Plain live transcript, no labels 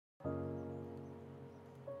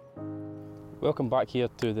Welcome back here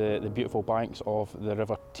to the beautiful banks of the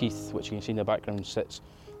River Teith, which you can see in the background sits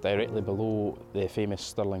directly below the famous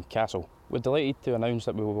Stirling Castle. We're delighted to announce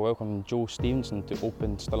that we will welcome Jo Stephenson to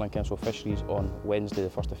open Stirling Council fisheries on Wednesday the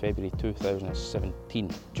 1st of February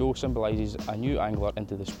 2017. Jo symbolises a new angler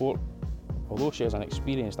into the sport. Although she is an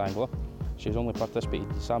experienced angler, she has only participated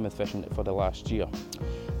in salmon fishing for the last year.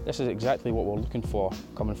 This is exactly what we're looking for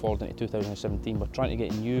coming forward into 2017. We're trying to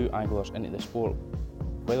get new anglers into the sport.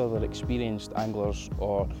 Whether they're experienced anglers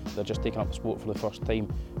or they're just taking up the sport for the first time,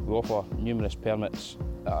 we offer numerous permits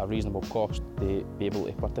at a reasonable cost to be able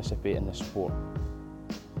to participate in this sport.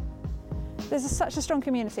 There's such a strong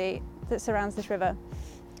community that surrounds this river,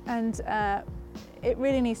 and it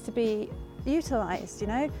really needs to be utilised. You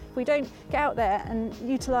know, if we don't get out there and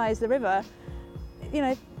utilise the river, you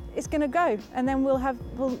know, it's going to go, and then we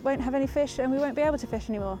won't have any fish, and we won't be able to fish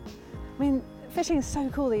anymore. I mean, fishing is so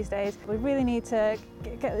cool these days. We really need to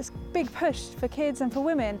get this big push for kids and for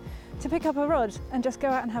women to pick up a rod and just go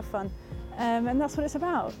out and have fun. And that's what it's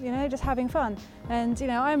about, you know, just having fun. And, you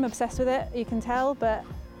know, I'm obsessed with it, you can tell, but,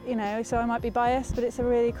 you know, so I might be biased, but it's a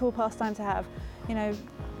really cool pastime to have. You know,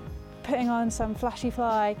 putting on some flashy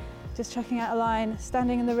fly, just chucking out a line,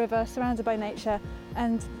 standing in the river, surrounded by nature,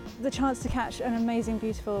 and the chance to catch an amazing,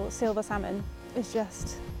 beautiful silver salmon is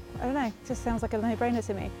just, I don't know, it just sounds like a no-brainer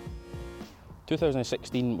to me.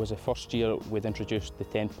 2016 was the first year we'd introduced the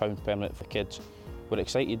 £10 permit for kids. We're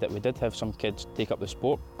excited that we did have some kids take up the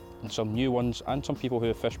sport, and some new ones and some people who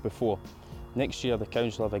have fished before. Next year the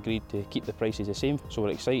council have agreed to keep the prices the same, so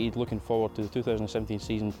we're excited looking forward to the 2017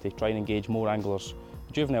 season to try and engage more anglers,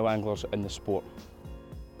 juvenile anglers, in the sport.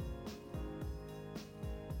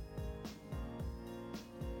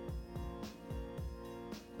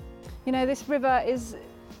 You know, this river is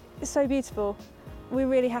so beautiful. We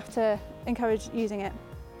really have to encourage using it.